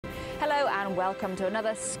Hello and welcome to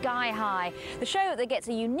another Sky High, the show that gets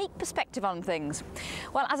a unique perspective on things.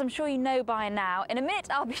 Well, as I'm sure you know by now, in a minute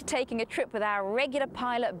I'll be taking a trip with our regular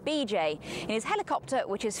pilot BJ in his helicopter,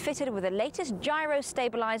 which is fitted with the latest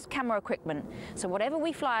gyro-stabilised camera equipment. So whatever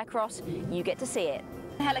we fly across, you get to see it.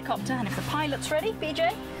 Helicopter, and if the pilot's ready,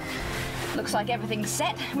 BJ? Looks like everything's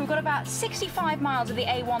set. We've got about 65 miles of the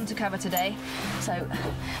A1 to cover today, so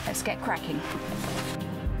let's get cracking.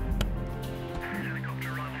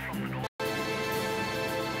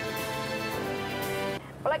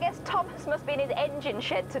 Well, I guess Thomas must be in his engine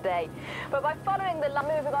shed today, but by following the line,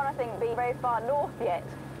 moving on, I think, be very far north yet.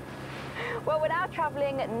 Well, we're now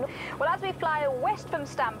travelling, as we fly west from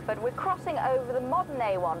Stamford, we're crossing over the modern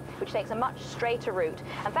A1, which takes a much straighter route,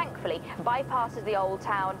 and thankfully bypasses the old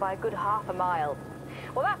town by a good half a mile.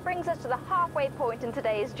 Well, that brings us to the halfway point in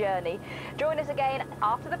today's journey. Join us again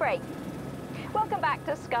after the break. Welcome back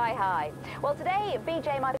to Sky High. Well, today,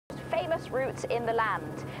 BJ, my most famous routes in the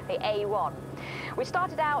land, the A1. We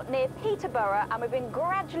started out near Peterborough and we've been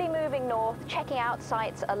gradually moving north, checking out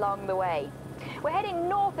sites along the way. We're heading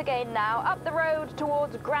north again now, up the road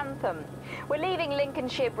towards Grantham. We're leaving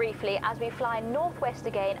Lincolnshire briefly as we fly northwest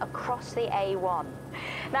again across the A1.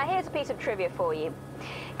 Now here's a piece of trivia for you.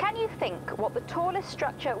 Can you think what the tallest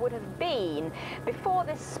structure would have been before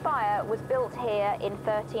this spire was built here in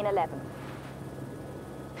 1311?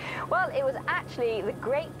 Well, it was actually the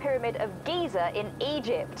Great Pyramid of Giza in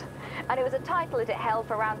Egypt, and it was a title that it held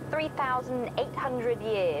for around 3,800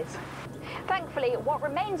 years. Thankfully, what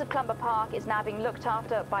remains of Clumber Park is now being looked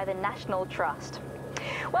after by the National Trust.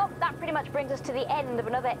 Well, that pretty much brings us to the end of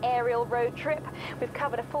another aerial road trip. We've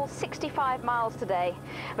covered a full 65 miles today,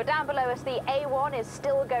 but down below us the A1 is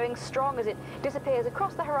still going strong as it disappears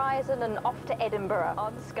across the horizon and off to Edinburgh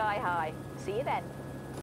on Sky High. See you then.